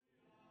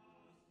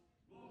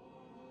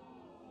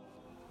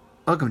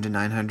Welcome to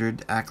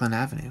 900 Ackland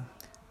Avenue.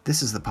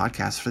 This is the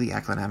podcast for the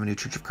Ackland Avenue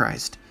Church of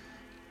Christ.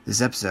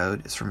 This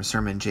episode is from a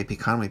sermon J.P.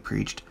 Conway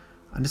preached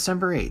on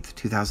December 8th,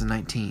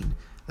 2019.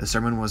 The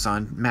sermon was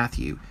on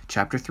Matthew,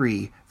 chapter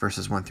 3,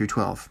 verses 1 through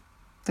 12.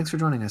 Thanks for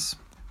joining us.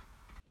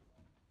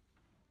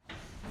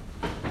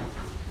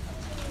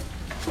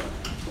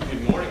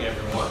 Good morning,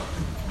 everyone.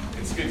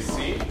 It's good to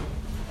see you.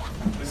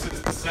 This is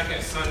the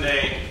second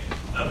Sunday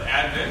of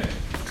Advent,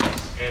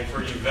 and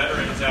for you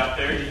veterans out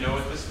there, you know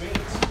what this means.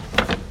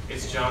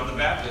 It's John the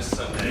Baptist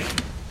Sunday,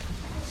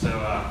 so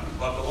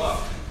buckle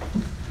up.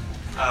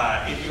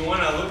 If you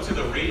want to look to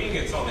the reading,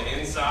 it's on the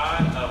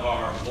inside of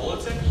our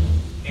bulletin,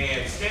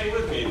 and stay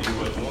with me if you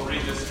would. We'll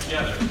read this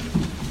together.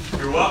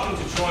 You're welcome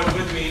to join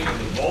with me in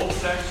the bold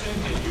section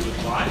if you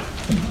would like.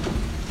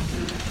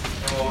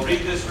 And we'll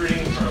read this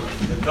reading from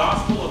the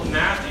Gospel of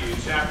Matthew,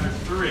 chapter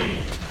 3,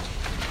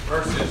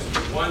 verses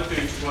 1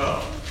 through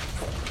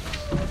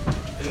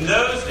 12. In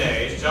those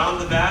days, John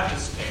the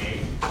Baptist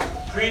came,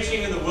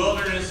 preaching in the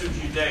wilderness of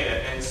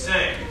Judea, and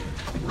saying,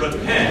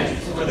 "Repent,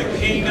 for the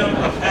kingdom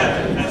of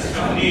heaven has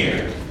come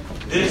near.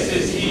 This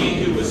is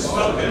he who was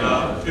spoken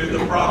of through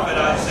the prophet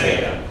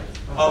Isaiah,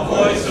 a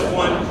voice of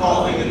one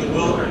calling in the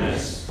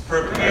wilderness,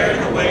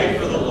 prepare the way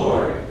for the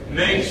Lord,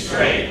 make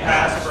straight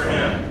paths for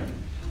him."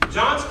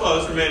 John's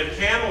clothes were made of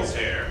camel's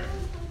hair.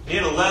 He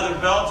had a leather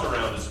belt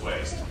around his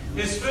waist.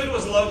 His food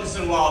was locusts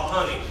and wild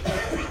honey.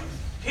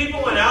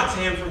 People went out to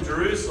him from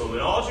Jerusalem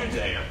and all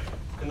Judea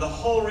and the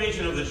whole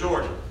region of the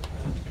Jordan.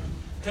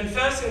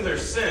 Confessing their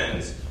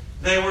sins,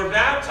 they were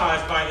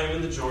baptized by him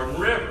in the Jordan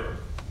River.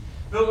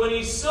 But when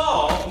he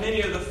saw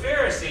many of the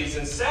Pharisees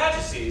and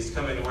Sadducees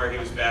coming to where he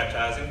was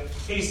baptizing,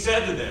 he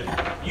said to them,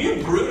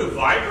 "You brood of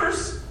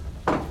vipers!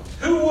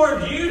 Who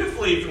warned you to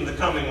flee from the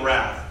coming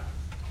wrath?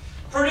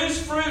 Produce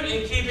fruit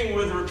in keeping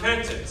with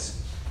repentance.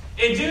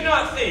 And do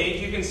not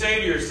think you can say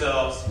to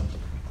yourselves,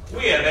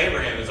 'We have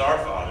Abraham as our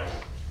father.'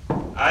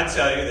 I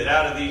tell you that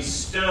out of these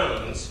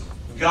stones,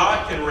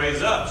 God can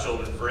raise up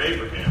children for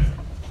Abraham.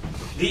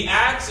 The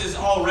axe is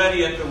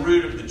already at the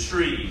root of the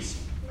trees,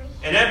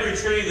 and every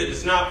tree that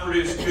does not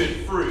produce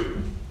good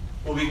fruit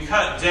will be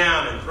cut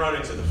down and thrown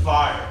into the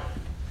fire.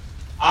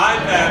 I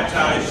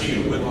baptize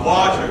you with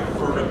water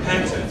for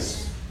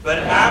repentance, but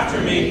after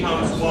me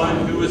comes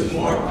one who is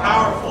more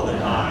powerful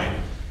than I,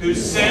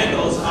 whose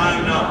sandals I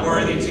am not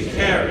worthy to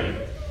carry.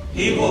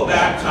 He will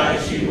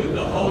baptize you with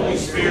the Holy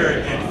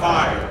Spirit and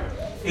fire.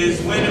 His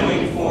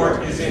winnowing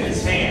fork is in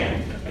his hand,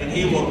 and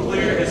he will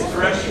clear his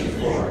threshing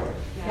floor,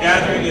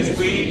 gathering his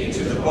wheat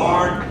into the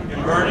barn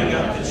and burning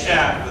up the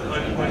chaff with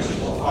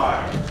unquenchable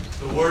fire."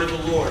 The word of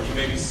the Lord. You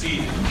may be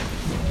seated.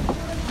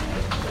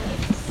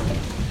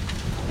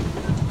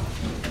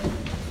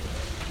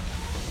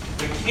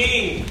 The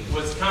king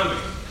was coming,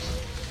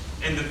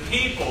 and the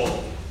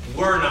people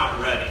were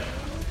not ready.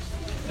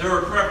 There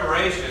were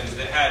preparations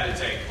that had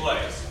to take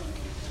place.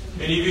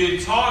 And if you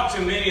had talked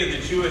to many of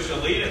the Jewish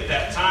elite at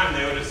that time,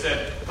 they would have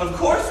said, "Of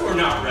course we're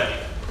not ready.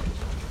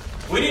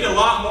 We need a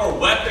lot more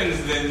weapons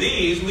than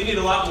these. We need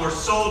a lot more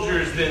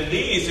soldiers than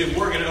these if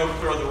we're going to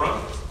overthrow the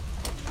Romans."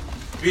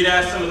 If you'd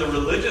asked some of the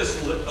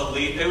religious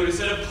elite, they would have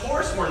said, "Of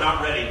course we're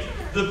not ready.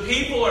 The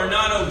people are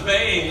not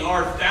obeying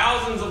our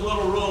thousands of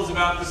little rules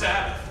about the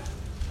Sabbath.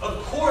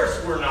 Of course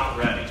we're not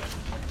ready."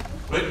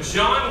 But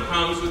John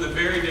comes with a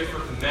very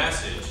different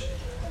message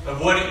of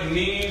what it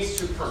means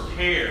to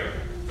prepare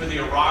for the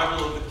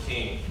arrival of the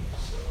king.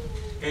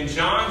 And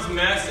John's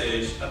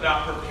message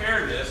about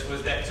preparedness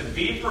was that to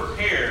be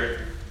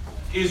prepared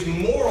is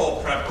moral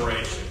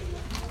preparation,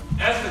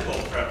 ethical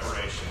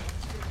preparation.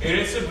 And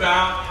it's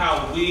about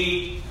how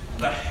we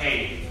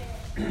behave.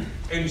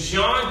 And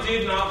John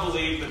did not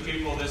believe the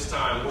people this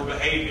time were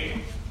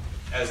behaving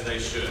as they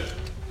should.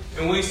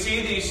 And we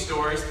see these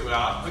stories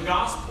throughout the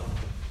gospel.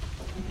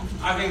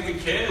 I think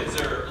the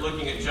kids are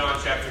looking at John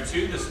chapter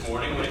 2 this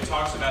morning when it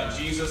talks about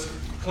Jesus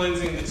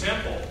cleansing the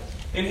temple.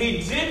 And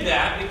he did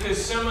that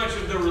because so much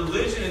of the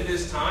religion at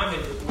this time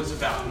was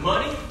about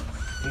money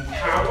and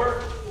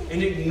power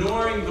and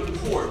ignoring the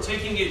poor,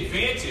 taking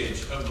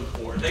advantage of the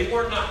poor. They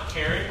were not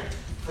caring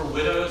for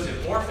widows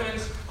and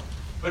orphans,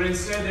 but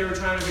instead they were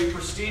trying to be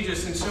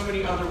prestigious in so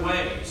many other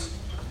ways.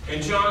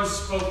 And John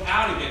spoke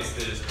out against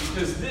this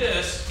because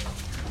this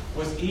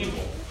was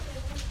evil.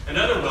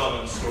 Another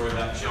well-known story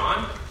about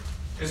John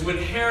is when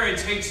Herod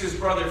takes his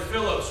brother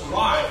Philip's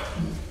wife.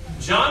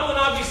 John will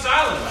not be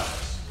silent about this.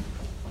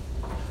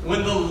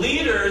 When the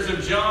leaders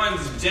of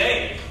John's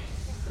day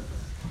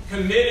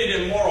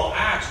committed immoral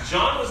acts,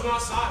 John was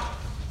not silent.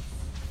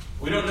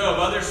 We don't know if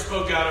others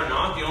spoke out or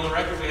not. The only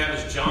record we have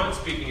is John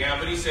speaking out,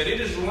 but he said,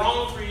 "It is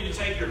wrong for you to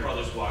take your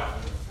brother's wife."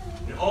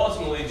 And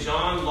ultimately,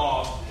 John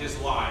lost his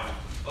life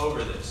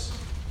over this.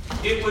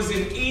 It was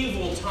an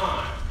evil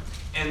time,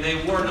 and they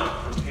were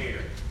not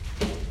prepared.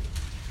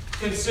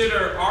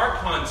 Consider our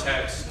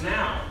context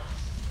now.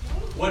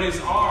 What is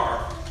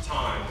our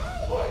time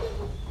like?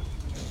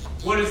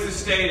 What is the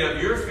state of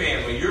your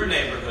family, your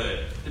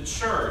neighborhood, the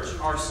church,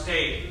 our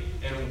state,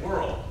 and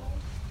world?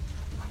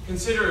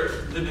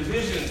 Consider the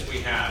divisions we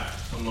have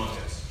among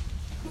us.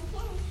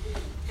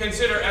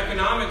 Consider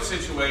economic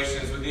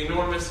situations with the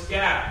enormous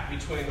gap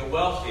between the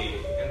wealthy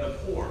and the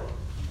poor.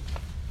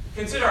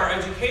 Consider our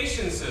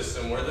education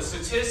system, where the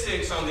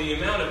statistics on the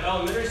amount of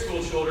elementary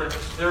school children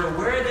that are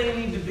where they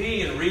need to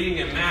be in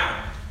reading and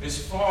math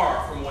is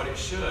far from what it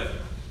should.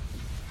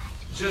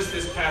 Just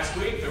this past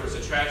week, there was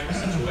a tragic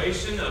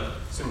situation of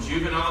some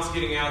juveniles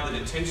getting out of the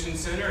detention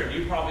center, and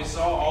you probably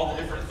saw all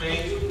the different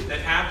things that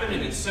happened.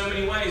 And in so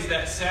many ways,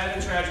 that sad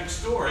and tragic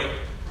story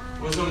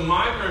was a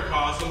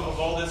microcosm of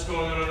all that's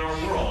going on in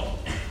our world.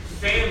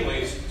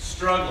 Families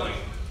struggling,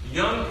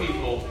 young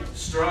people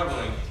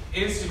struggling,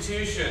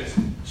 institutions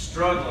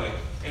struggling.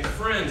 And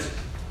friends,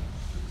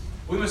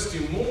 we must do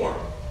more.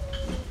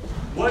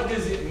 What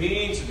does it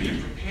mean to be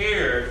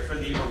prepared for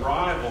the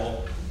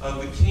arrival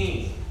of the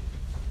King?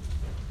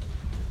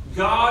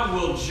 God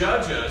will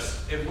judge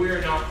us if we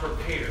are not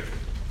prepared.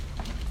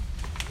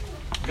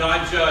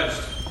 God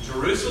judged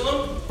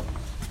Jerusalem.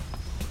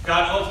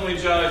 God ultimately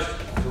judged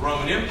the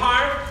Roman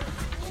Empire.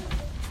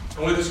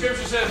 And when the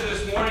Scripture says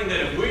this morning that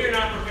if we are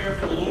not prepared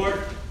for the Lord,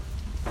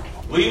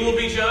 we will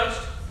be judged.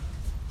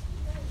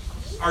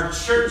 Our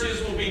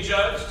churches will be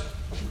judged.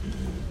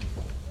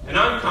 And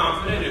I'm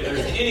confident if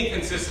there's any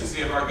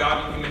consistency of our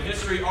God in human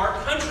history, our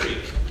country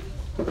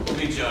will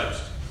be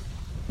judged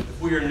if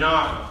we are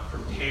not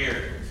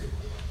prepared.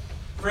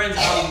 Friends,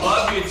 I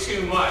love you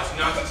too much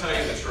not to tell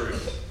you the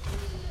truth.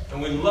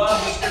 And we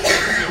love the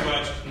Scriptures too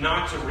much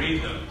not to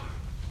read them.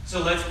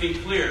 So let's be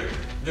clear.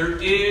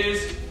 There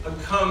is a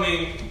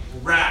coming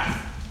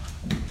wrath.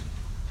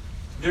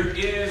 There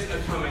is a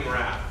coming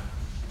wrath.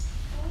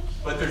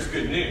 But there's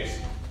good news.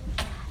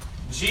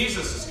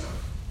 Jesus is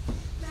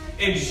coming.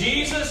 And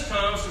Jesus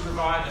comes to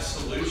provide a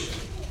solution.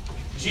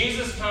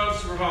 Jesus comes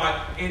to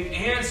provide an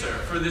answer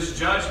for this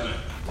judgment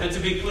that, to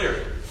be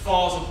clear,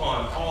 falls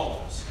upon all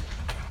of us.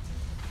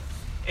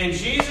 And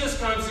Jesus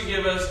comes to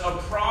give us a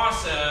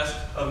process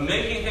of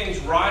making things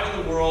right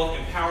in the world,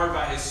 empowered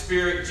by His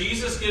Spirit.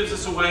 Jesus gives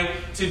us a way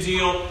to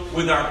deal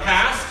with our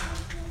past,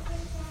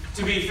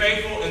 to be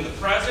faithful in the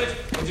present,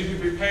 and to be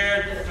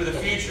prepared for the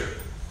future.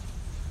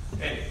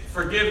 And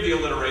forgive the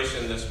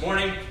alliteration this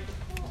morning,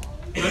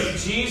 but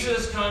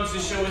Jesus comes to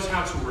show us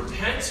how to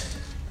repent,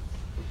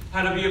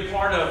 how to be a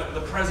part of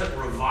the present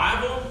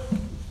revival,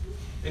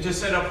 and to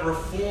set up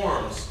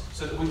reforms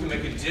so that we can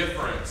make a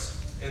difference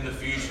in the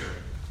future.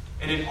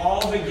 And it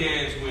all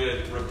begins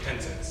with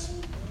repentance.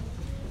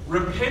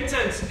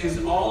 Repentance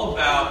is all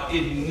about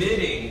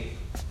admitting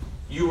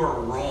you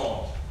are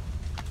wrong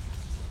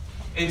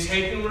and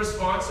taking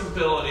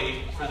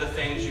responsibility for the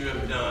things you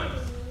have done.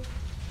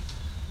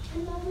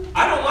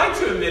 I don't like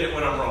to admit it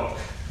when I'm wrong.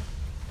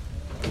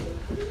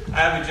 I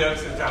have a joke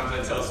sometimes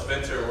I tell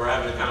Spencer, we're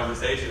having a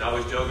conversation, I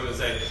always joke and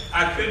say,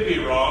 I could be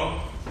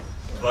wrong,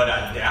 but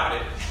I doubt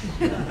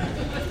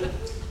it.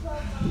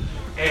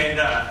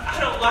 And I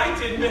don't like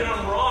to admit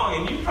I'm wrong,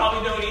 and you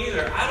probably don't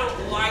either. I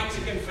don't like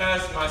to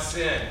confess my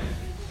sin.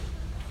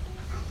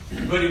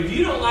 But if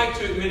you don't like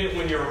to admit it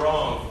when you're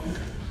wrong,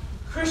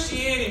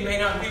 Christianity may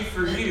not be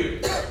for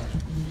you.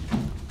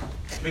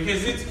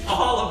 Because it's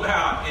all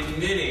about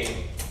admitting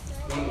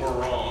when we're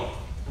wrong,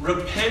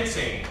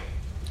 repenting,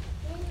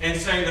 and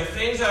saying the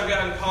things I've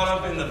gotten caught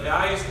up in, the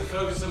values, the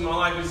focus of my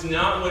life is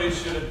not what it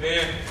should have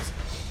been.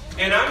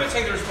 And I'm going to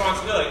take the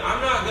responsibility.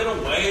 I'm not going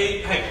to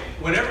wait. Hey,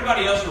 when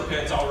everybody else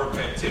repents, I'll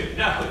repent too.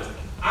 No,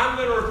 I'm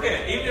going to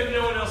repent, even if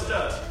no one else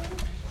does.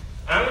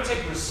 I'm going to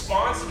take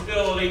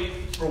responsibility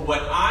for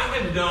what I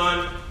have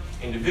done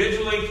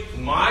individually,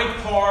 my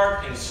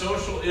part in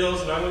social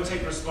ills, and I'm going to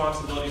take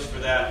responsibilities for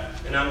that,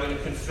 and I'm going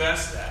to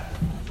confess that.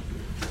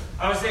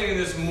 I was thinking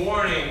this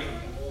morning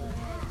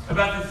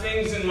about the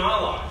things in my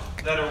life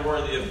that are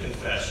worthy of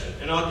confession,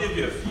 and I'll give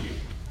you a few.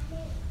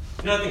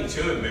 Nothing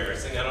too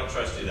embarrassing. I don't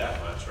trust you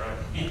that much,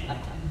 right?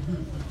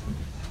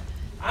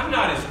 I'm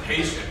not as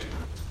patient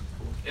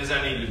as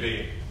I need to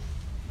be.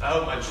 I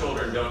hope my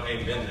children don't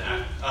amen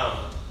that.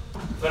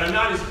 But I'm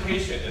not as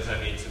patient as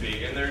I need to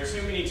be. And there are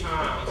too many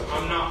times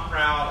I'm not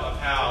proud of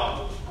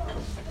how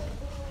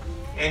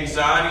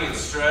anxiety and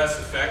stress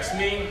affects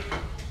me.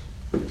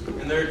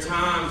 And there are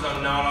times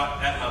I'm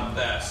not at my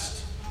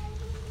best.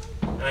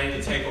 And I need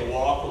to take a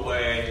walk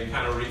away and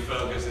kind of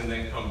refocus and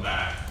then come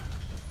back.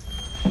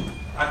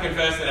 I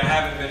confess that I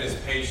haven't been as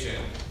patient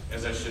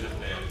as I should have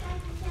been.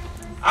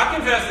 I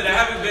confess that I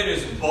haven't been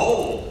as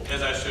bold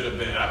as I should have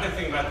been. I've been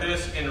thinking about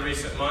this in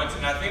recent months,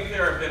 and I think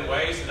there have been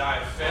ways that I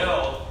have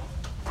failed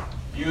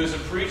you as a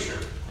preacher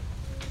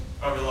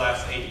over the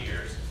last 8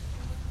 years.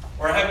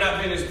 Or I have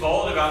not been as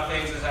bold about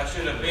things as I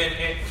should have been.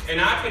 And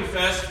I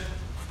confess,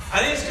 I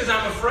think it's because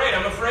I'm afraid.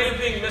 I'm afraid of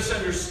being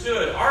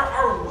misunderstood.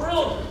 Our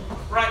world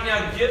right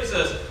now gives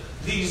us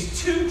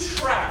these two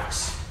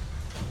tracks.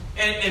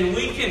 And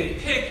we can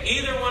pick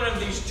either one of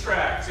these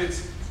tracks.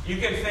 You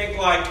can think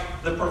like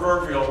the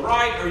proverbial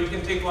right, or you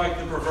can think like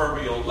the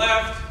proverbial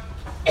left.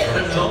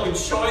 There's only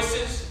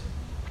choices.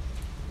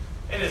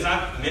 And as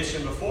I've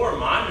mentioned before,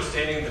 my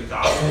understanding of the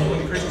gospel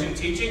and Christian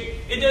teaching,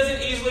 it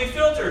doesn't easily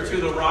filter to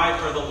the right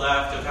or the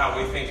left of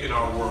how we think in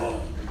our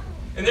world.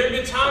 And there have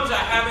been times I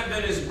haven't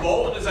been as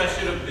bold as I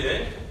should have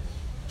been.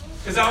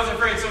 Because I was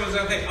afraid someone was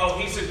going to think, oh,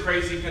 he's a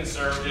crazy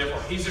conservative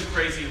or he's a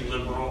crazy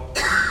liberal.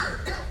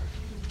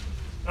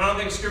 I don't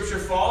think Scripture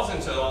falls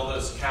into all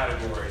those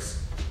categories.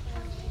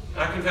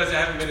 I confess I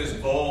haven't been as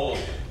bold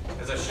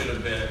as I should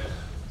have been.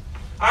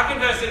 I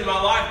confess in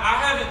my life I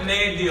haven't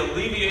made the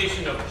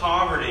alleviation of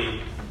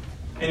poverty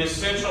an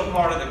essential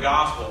part of the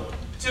gospel.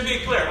 To be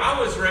clear, I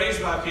was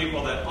raised by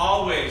people that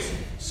always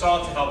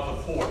sought to help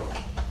the poor.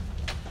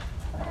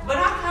 But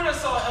I kind of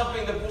saw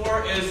helping the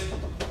poor as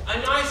a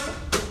nice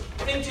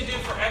thing to do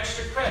for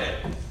extra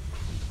credit.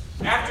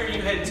 After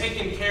you had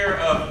taken care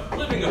of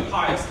living a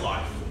pious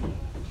life.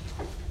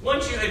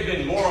 Once you had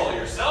been moral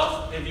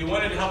yourself, if you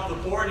wanted to help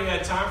the poor and you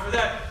had time for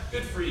that,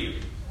 good for you.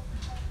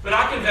 But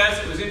I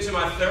confess it was into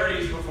my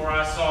 30s before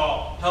I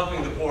saw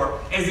helping the poor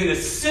as an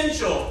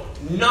essential,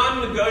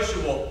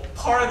 non-negotiable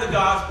part of the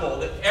gospel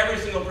that every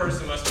single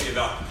person must be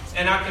about.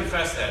 And I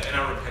confess that, and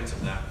I repent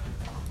of that.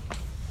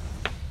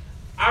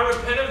 I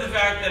repent of the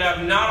fact that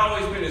I've not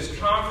always been as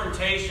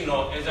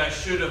confrontational as I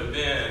should have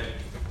been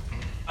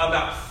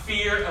about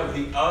fear of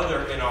the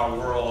other in our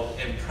world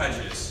and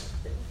prejudice.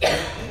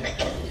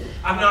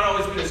 I've not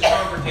always been as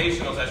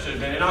confrontational as I should have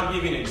been. And I'll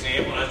give you an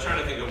example. And I was trying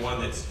to think of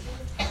one that's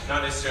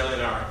not necessarily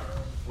in our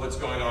what's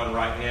going on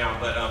right now.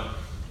 But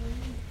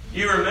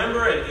you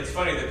remember, it's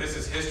funny that this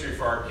is history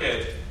for our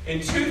kids.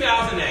 In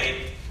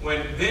 2008,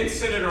 when then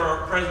Senator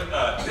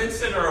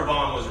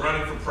Obama was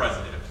running for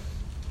president,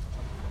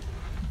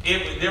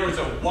 there was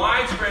a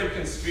widespread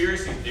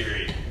conspiracy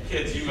theory.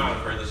 Kids, you might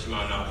have heard this, you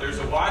might not. There's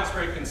a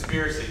widespread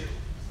conspiracy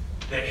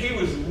that he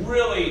was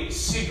really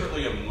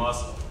secretly a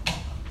Muslim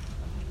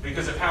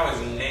because of how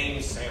his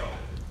name sounded.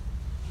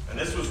 And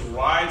this was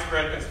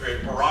widespread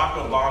conspiracy. Barack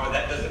Obama,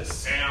 that doesn't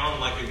sound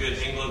like a good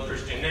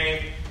Anglo-Christian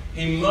name.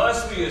 He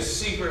must be a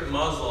secret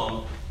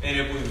Muslim, and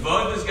if we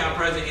vote this guy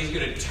president, he's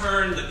going to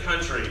turn the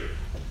country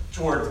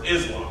towards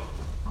Islam.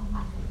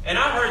 And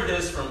I heard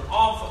this from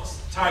all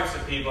types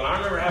of people. And I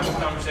remember having a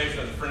conversation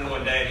with a friend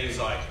one day, and he was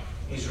like,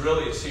 he's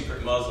really a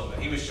secret Muslim.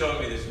 And he was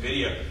showing me this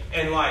video.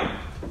 And like,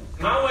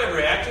 my way of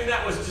reacting to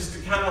that was just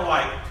to kind of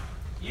like,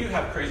 you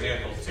have crazy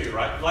uncles too,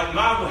 right? Like,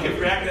 my way of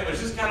reacting to that was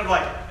just kind of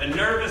like a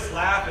nervous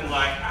laugh and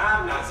like,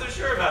 I'm not so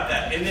sure about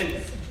that. And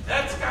then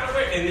that's kind of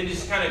weird. And then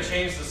just kind of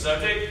change the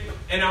subject.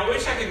 And I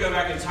wish I could go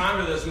back in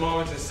time to those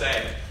moments and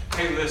say,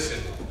 hey,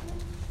 listen,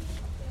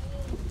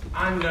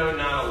 I know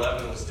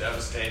 9/11 was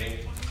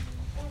devastating.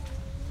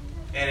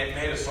 And it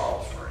made us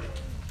all afraid.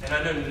 And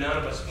I know none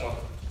of us want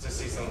to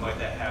see something like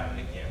that happen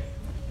again.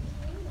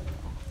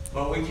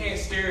 But we can't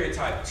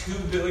stereotype 2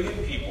 billion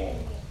people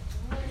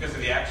because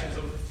of the actions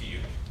of a few.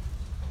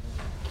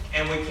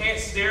 And we can't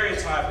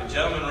stereotype a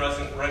gentleman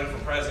running for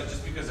president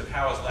just because of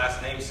how his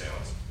last name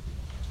sounds.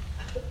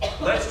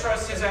 Let's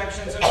trust his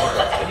actions and words.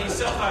 And he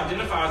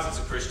self-identifies as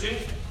a Christian.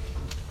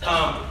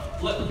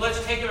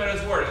 Let's take him at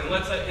his word and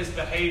let's let his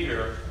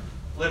behavior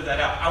live that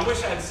out. I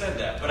wish I had said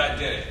that, but I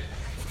didn't.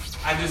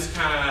 I just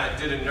kind of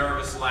did a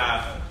nervous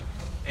laugh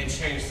and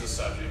changed the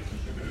subject.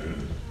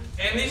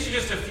 And these are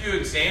just a few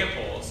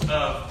examples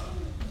of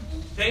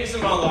things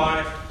in my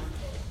life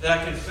that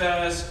I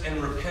confess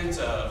and repent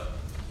of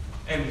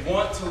and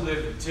want to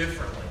live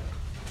differently.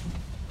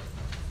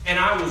 And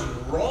I was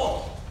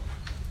wrong.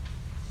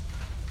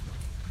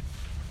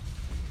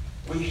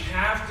 We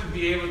have to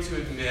be able to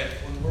admit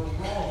when we're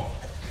wrong.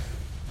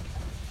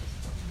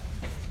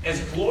 As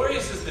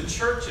glorious as the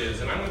church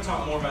is, and I'm going to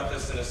talk more about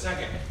this in a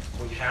second,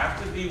 we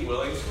have to be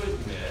willing to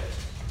admit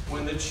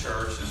when the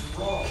church is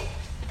wrong.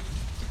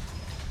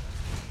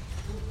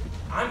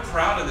 I'm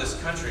proud of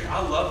this country.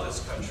 I love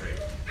this country.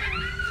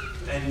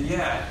 And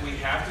yet, we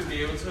have to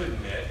be able to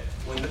admit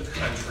when the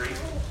country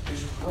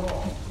is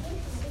wrong.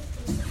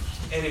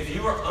 And if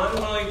you are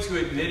unwilling to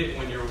admit it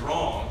when you're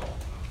wrong,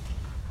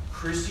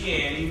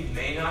 Christianity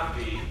may not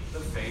be the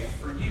faith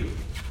for you.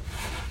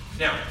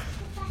 Now,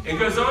 it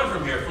goes on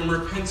from here, from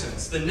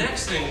repentance. The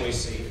next thing we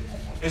see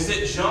is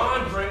that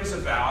John brings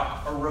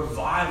about a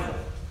revival.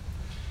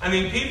 I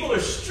mean, people are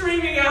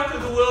streaming out to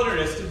the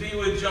wilderness to be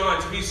with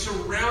John, to be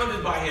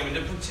surrounded by him, and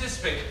to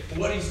participate in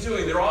what he's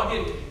doing. They're all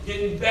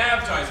getting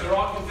baptized. They're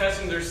all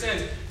confessing their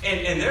sins.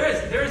 And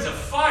there is a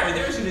fire.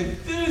 There's an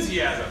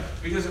enthusiasm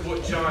because of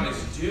what John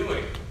is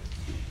doing.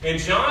 And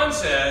John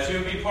says, you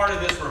would be part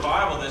of this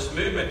revival, this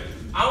movement,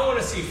 I want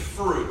to see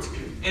fruit.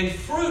 And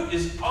fruit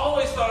is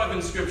always thought of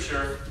in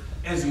Scripture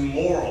as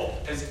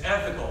moral, as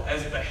ethical,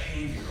 as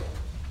behavioral.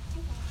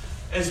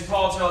 As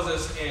Paul tells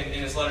us in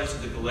his letter to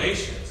the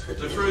Galatians,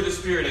 the fruit of the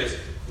Spirit is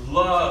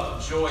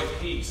love, joy,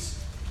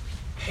 peace,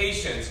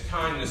 patience,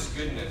 kindness,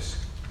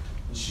 goodness,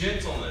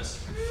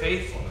 gentleness,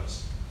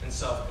 faithfulness, and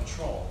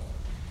self-control.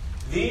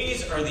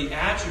 These are the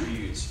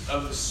attributes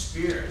of the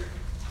Spirit.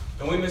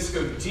 And we must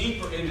go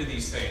deeper into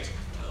these things.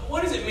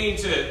 What does it mean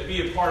to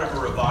be a part of a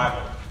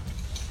revival?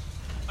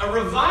 A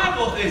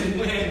revival is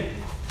when,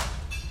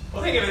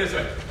 well, think of it this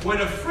way.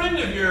 When a friend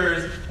of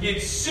yours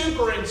gets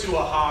super into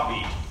a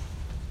hobby,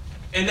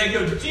 and they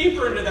go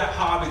deeper into that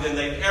hobby than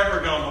they've ever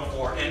gone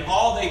before, and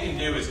all they can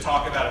do is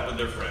talk about it with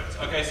their friends.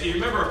 Okay, so you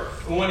remember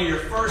when one of your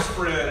first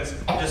friends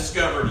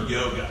discovered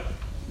yoga.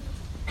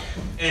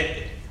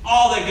 And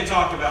all they could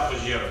talk about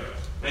was yoga.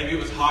 Maybe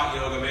it was hot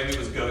yoga, maybe it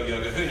was goat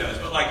yoga, who knows.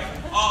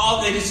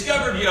 But they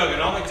discovered yoga,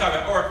 and all they could talk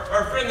about, or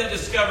a friend that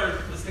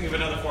discovered, let's think of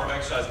another form of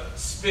exercise,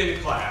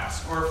 spin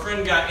class, or a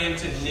friend got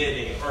into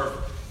knitting, or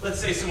let's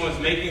say someone's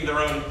making their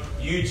own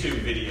YouTube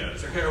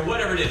videos, okay, or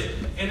whatever it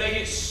is. And they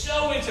get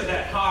so into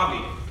that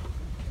hobby,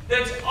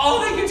 that's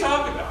all they can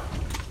talk about.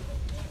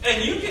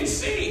 And you can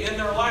see in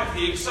their life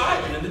the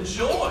excitement and the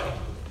joy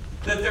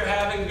that they're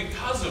having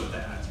because of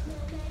that.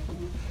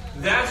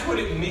 That's what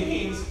it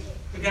means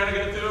to kind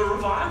of go through a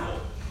revival.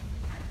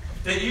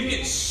 That you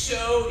get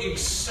so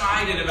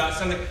excited about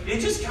something,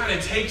 it just kind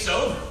of takes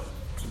over.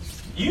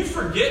 You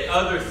forget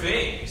other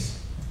things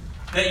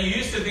that you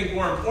used to think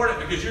were important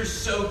because you're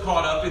so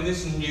caught up in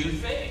this new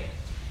thing.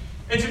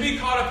 And to be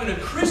caught up in a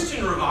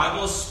Christian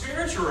revival, a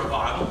spiritual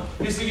revival,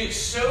 is to get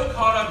so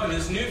caught up in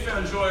this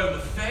newfound joy of the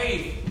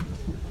faith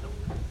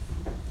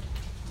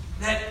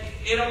that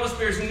it almost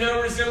bears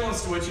no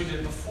resemblance to what you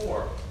did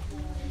before.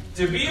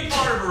 To be a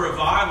part of a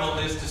revival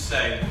is to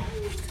say,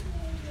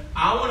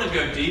 I want to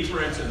go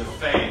deeper into the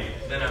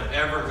faith than I've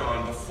ever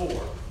gone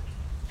before.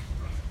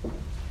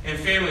 And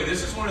family,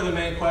 this is one of the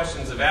main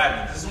questions of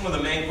Advent. This is one of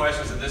the main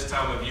questions at this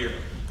time of year.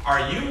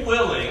 Are you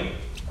willing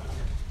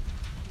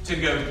to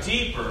go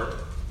deeper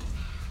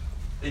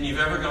than you've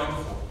ever gone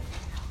before?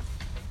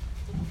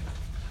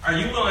 Are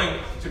you willing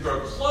to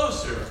grow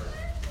closer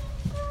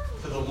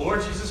to the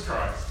Lord Jesus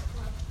Christ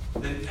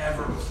than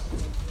ever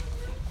before?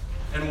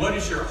 And what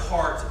is your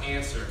heart's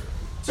answer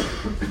to?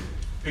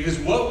 Because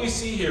what we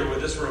see here with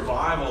this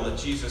revival that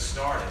Jesus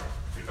started,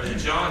 or that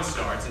John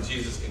starts and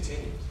Jesus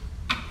continues,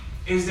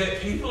 is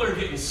that people are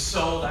getting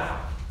sold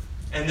out.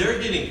 And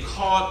they're getting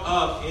caught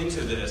up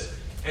into this.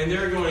 And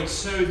they're going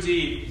so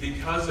deep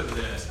because of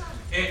this.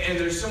 And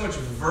there's so much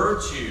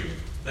virtue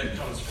that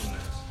comes from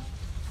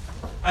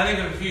this. I think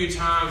of a few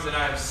times that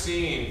I've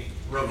seen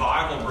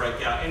revival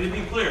break out. And to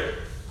be clear,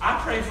 I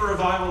pray for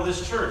revival in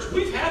this church.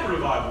 We've had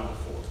revival before.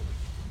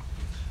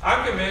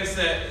 I'm convinced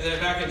that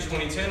back in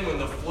 2010 when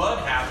the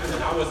flood happened,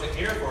 and I wasn't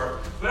here for it,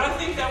 but I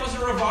think that was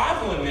a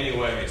revival in many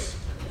ways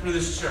for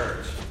this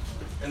church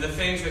and the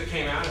things that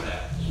came out of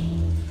that.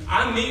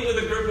 I meet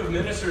with a group of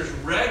ministers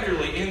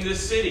regularly in this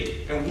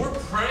city, and we're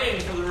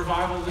praying for the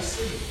revival of this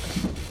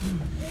city.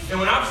 And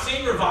when I've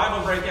seen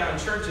revival break out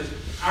in churches,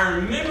 I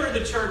remember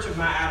the church of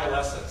my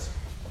adolescence.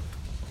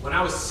 When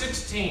I was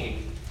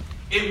 16,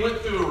 it went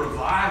through a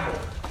revival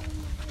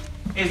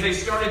as they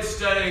started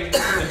studying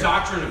the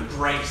doctrine of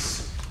grace.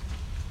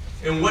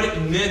 And what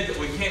it meant that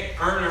we can't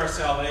earn our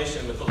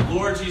salvation, but the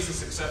Lord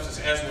Jesus accepts us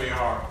as we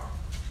are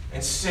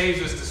and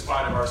saves us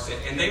despite of our sin.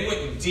 And they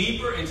went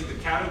deeper into the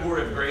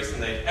category of grace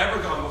than they'd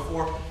ever gone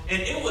before.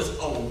 And it was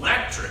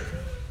electric.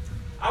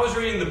 I was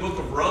reading the book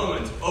of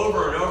Romans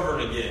over and over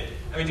and again.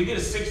 I mean, to get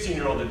a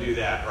 16-year-old to do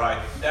that,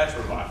 right? That's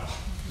revival.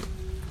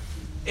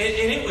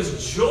 And it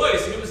was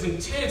joyous and it was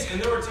intense.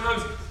 And there were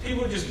times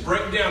people would just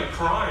break down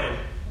crying,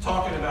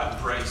 talking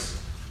about grace.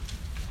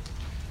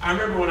 I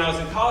remember when I was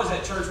in college,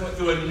 that church went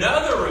through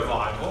another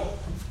revival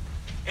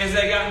as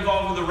they got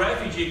involved with the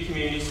refugee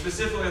community,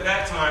 specifically at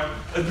that time,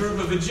 a group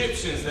of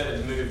Egyptians that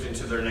had moved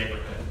into their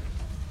neighborhood.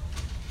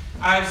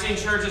 I've seen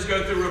churches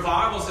go through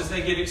revivals as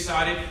they get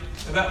excited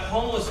about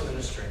homeless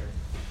ministry.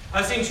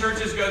 I've seen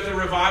churches go through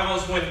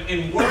revivals when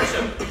in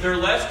worship they're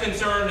less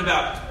concerned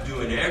about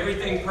doing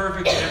everything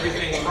perfect and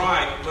everything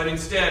right, but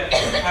instead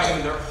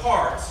having their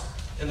hearts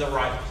in the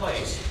right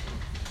place.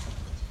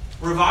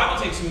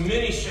 Revival takes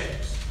many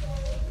shapes.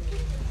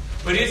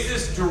 But it's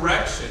this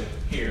direction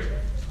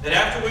here that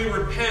after we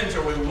repent,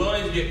 are we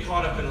willing to get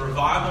caught up in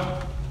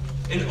revival?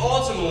 And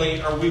ultimately,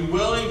 are we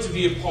willing to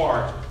be a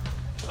part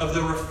of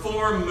the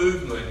reform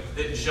movement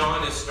that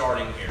John is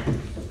starting here?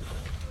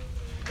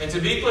 And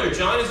to be clear,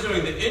 John is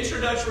doing the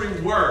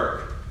introductory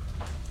work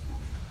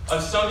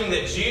of something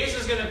that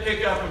Jesus is going to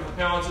pick up and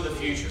propel into the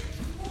future.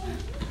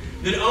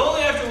 That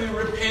only after we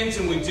repent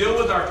and we deal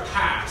with our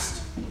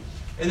past,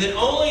 and then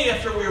only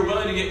after we are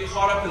willing to get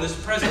caught up in this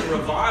present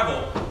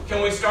revival,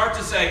 can we start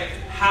to say,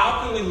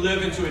 how can we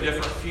live into a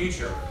different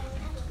future?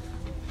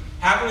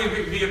 How can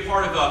we be a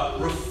part of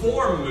a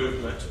reform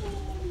movement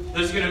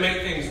that's going to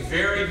make things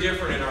very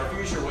different in our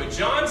future? What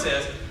John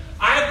says,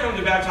 I have come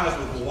to baptize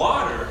with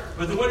water,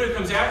 but the one who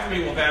comes after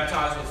me will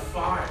baptize with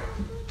fire.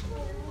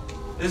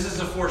 This is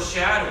a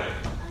foreshadowing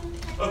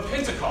of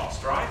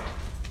Pentecost, right?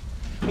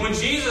 When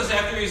Jesus,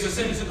 after he's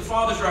ascended to the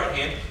Father's right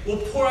hand, will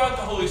pour out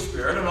the Holy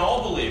Spirit on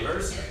all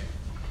believers,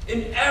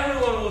 and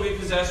everyone will be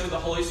possessed with the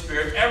Holy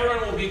Spirit.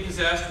 Everyone will be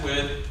possessed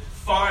with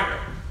fire.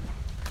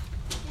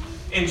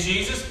 And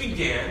Jesus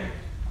began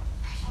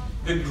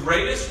the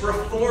greatest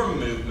reform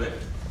movement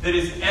that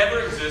has ever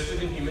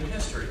existed in human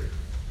history.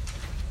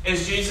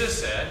 As Jesus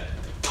said,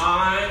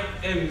 I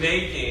am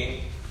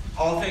making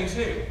all things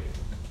new.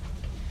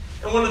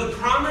 And one of the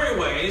primary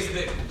ways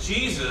that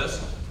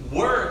Jesus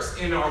works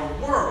in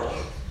our world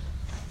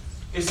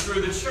is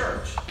through the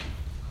church.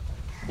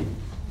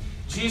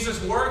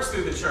 Jesus works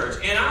through the church.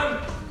 And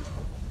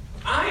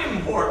I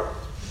am more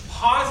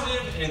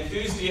positive and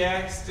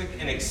enthusiastic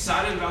and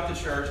excited about the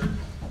church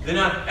than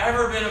I've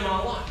ever been in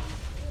my life.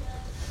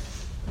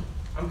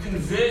 I'm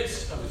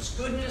convinced of its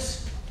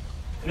goodness,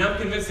 and I'm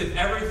convinced of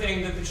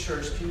everything that the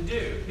church can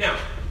do. Now,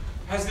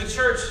 has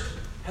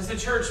the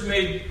church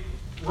made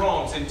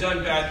wrongs and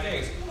done bad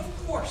things?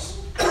 Of course.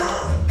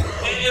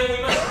 And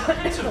we must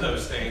repent of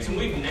those things. And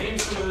we've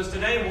named some of those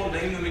today, and we'll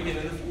name them again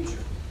in the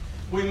future.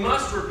 We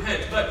must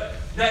repent, but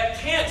that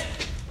can't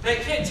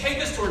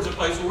take us towards a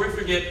place where we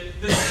forget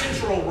the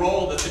central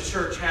role that the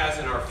church has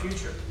in our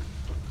future.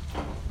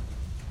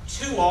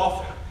 Too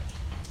often,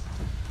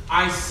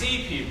 I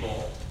see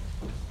people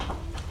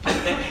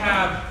that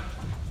have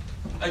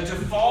a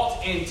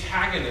default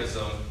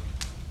antagonism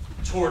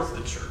towards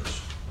the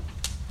church.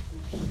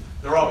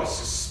 They're always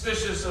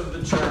suspicious of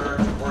the church,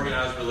 or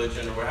organized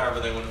religion, or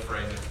however they want to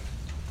phrase it.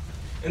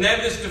 And they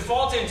have this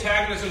default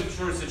antagonism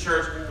towards the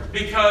church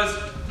because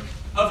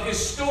of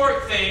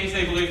historic things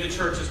they believe the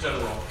church has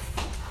done wrong.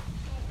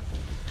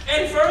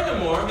 And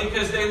furthermore,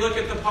 because they look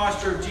at the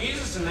posture of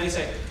Jesus and they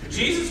say,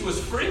 Jesus was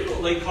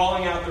frequently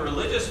calling out the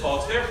religious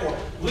folks, therefore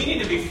we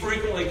need to be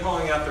frequently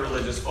calling out the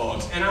religious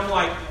folks. And I'm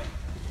like,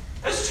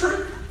 that's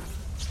true.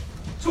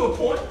 To a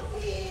point.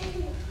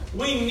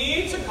 We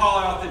need to call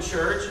out the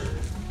church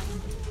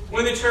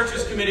when the church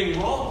is committing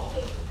wrong.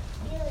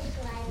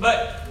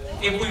 But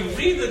if we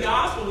read the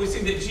gospel, we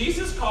see that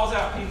Jesus calls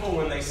out people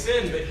when they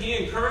sin, but he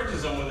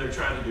encourages them when they're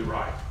trying to do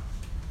right.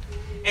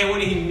 And when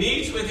he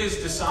meets with his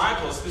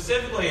disciples,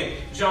 specifically in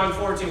John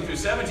 14 through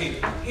 17,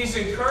 he's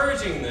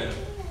encouraging them.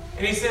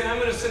 And he said, I'm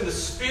going to send the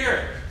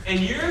Spirit, and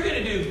you're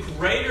going to do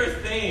greater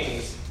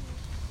things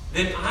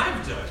than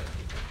I've done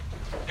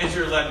as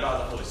you're led by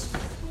the Holy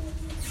Spirit.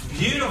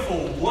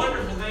 Beautiful,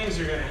 wonderful things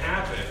are going to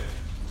happen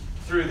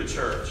through the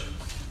church.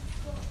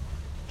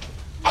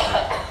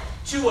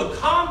 To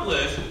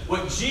accomplish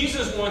what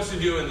Jesus wants to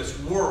do in this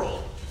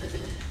world,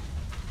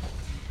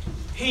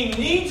 he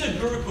needs a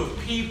group of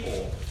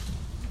people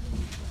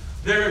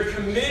that are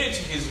committed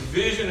to his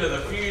vision of the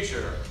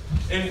future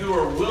and who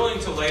are willing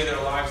to lay their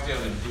lives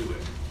down and do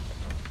it.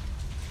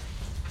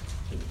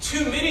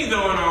 Too many,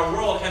 though, in our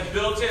world have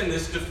built in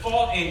this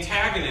default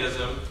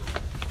antagonism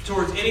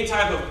towards any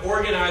type of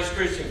organized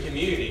Christian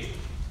community.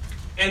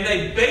 And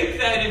they bake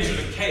that into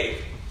the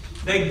cake.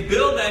 They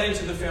build that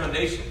into the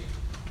foundation.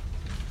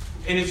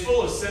 And it's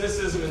full of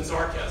cynicism and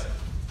sarcasm.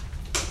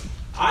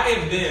 I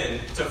have been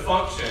to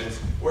functions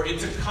where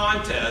it's a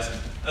contest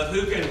of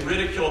who can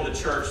ridicule the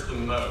church the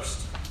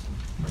most.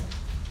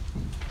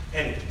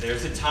 And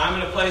there's a time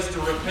and a place to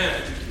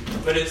repent.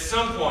 But at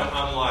some point,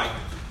 I'm like,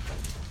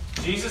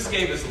 Jesus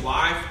gave his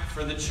life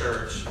for the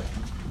church.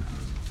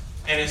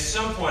 And at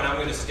some point, I'm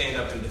going to stand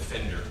up and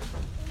defend her.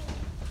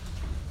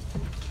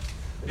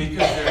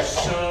 Because there's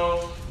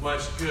so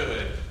much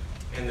good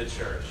in the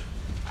church.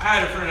 I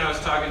had a friend I was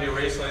talking to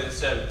recently that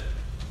said,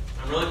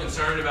 I'm really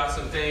concerned about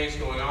some things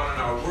going on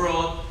in our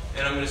world,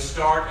 and I'm going to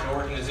start an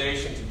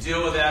organization to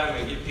deal with that. I'm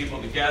going to get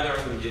people together.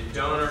 I'm going to get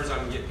donors. I'm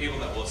going to get people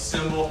that will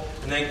assemble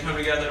and then come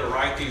together to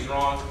right these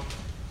wrongs.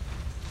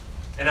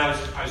 And I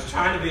was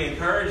trying to be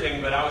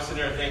encouraging, but I was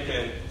sitting there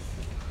thinking,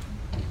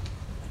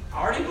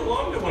 I already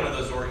belong to one of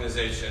those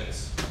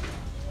organizations.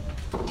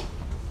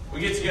 We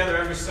get together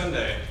every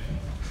Sunday,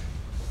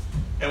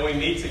 and we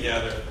meet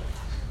together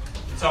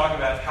to talk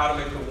about how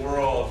to make the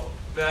world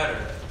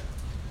better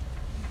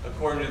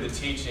according to the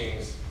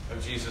teachings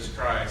of Jesus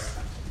Christ.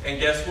 And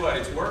guess what?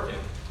 It's working.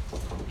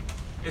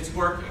 It's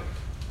working.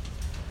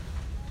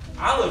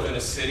 I live in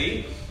a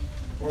city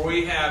where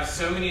we have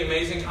so many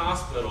amazing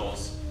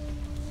hospitals,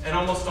 and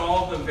almost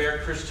all of them bear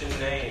Christian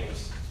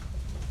names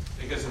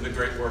because of the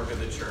great work of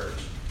the church.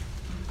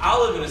 I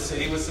live in a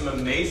city with some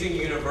amazing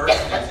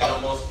universities, and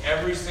almost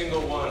every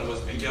single one was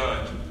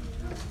begun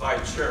by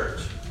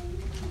church.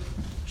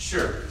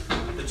 Sure,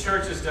 the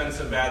church has done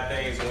some bad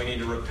things, and we need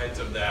to repent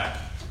of that.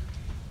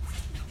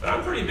 But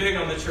I'm pretty big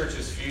on the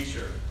church's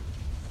future.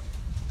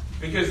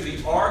 Because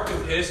the arc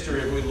of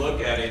history, if we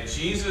look at it,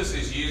 Jesus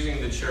is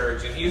using the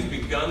church, and he's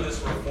begun this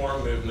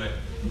reform movement,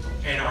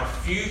 and our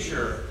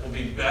future will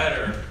be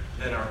better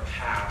than our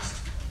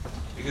past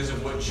because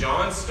of what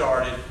John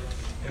started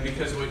and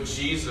because of what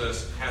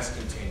Jesus has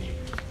continued.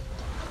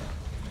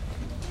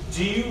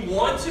 Do you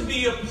want to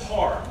be a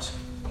part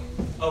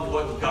of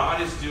what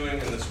God is doing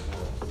in this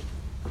world?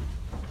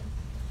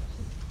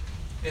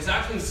 As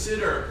I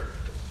consider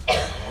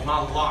my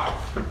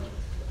life,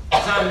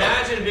 as I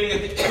imagine being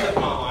at the end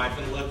of my life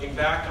and looking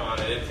back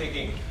on it and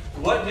thinking,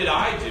 what did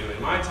I do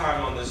in my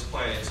time on this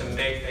planet to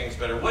make things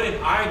better? What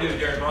did I do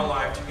during my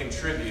life to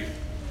contribute?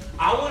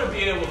 I want to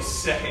be able to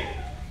say,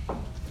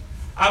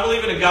 I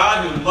believe in a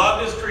God who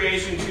loved his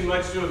creation too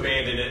much to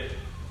abandon it,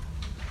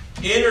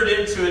 entered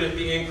into it at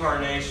the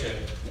incarnation,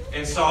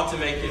 and sought to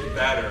make it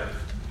better.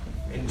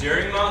 And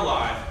during my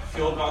life,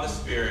 fueled by the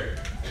Spirit,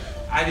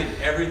 I did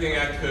everything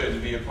I could to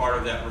be a part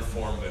of that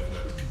reform movement.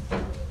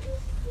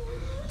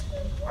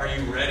 Are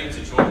you ready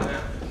to join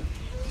that?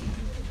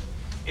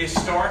 It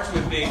starts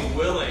with being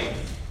willing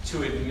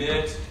to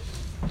admit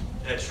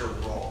that you're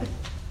wrong.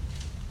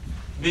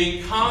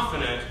 Being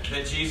confident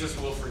that Jesus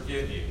will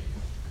forgive you.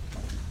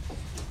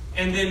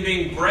 And then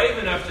being brave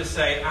enough to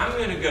say, I'm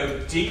going to go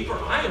deeper.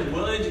 I am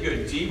willing to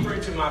go deeper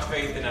into my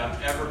faith than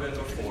I've ever been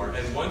before.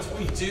 And once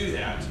we do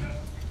that,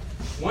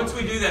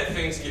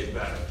 things get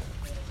better.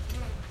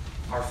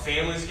 Our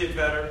families get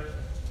better.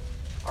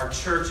 Our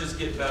churches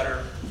get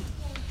better.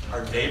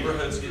 Our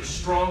neighborhoods get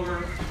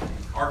stronger.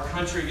 Our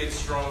country gets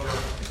stronger.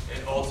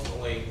 And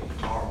ultimately,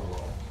 our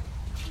world.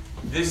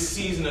 This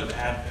season of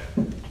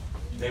Advent,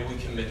 may we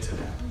commit to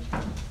that.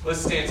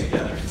 Let's stand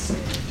together and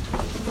sing.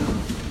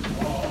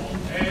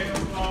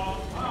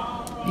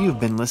 You've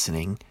been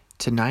listening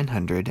to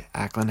 900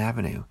 Acklen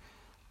Avenue,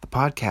 the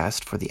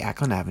podcast for the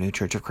Acklen Avenue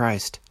Church of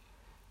Christ.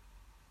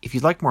 If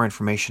you'd like more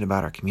information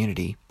about our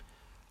community,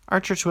 our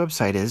church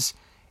website is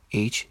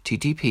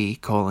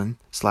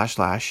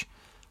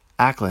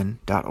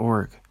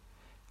http://acklen.org.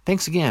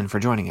 Thanks again for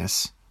joining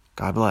us.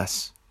 God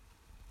bless.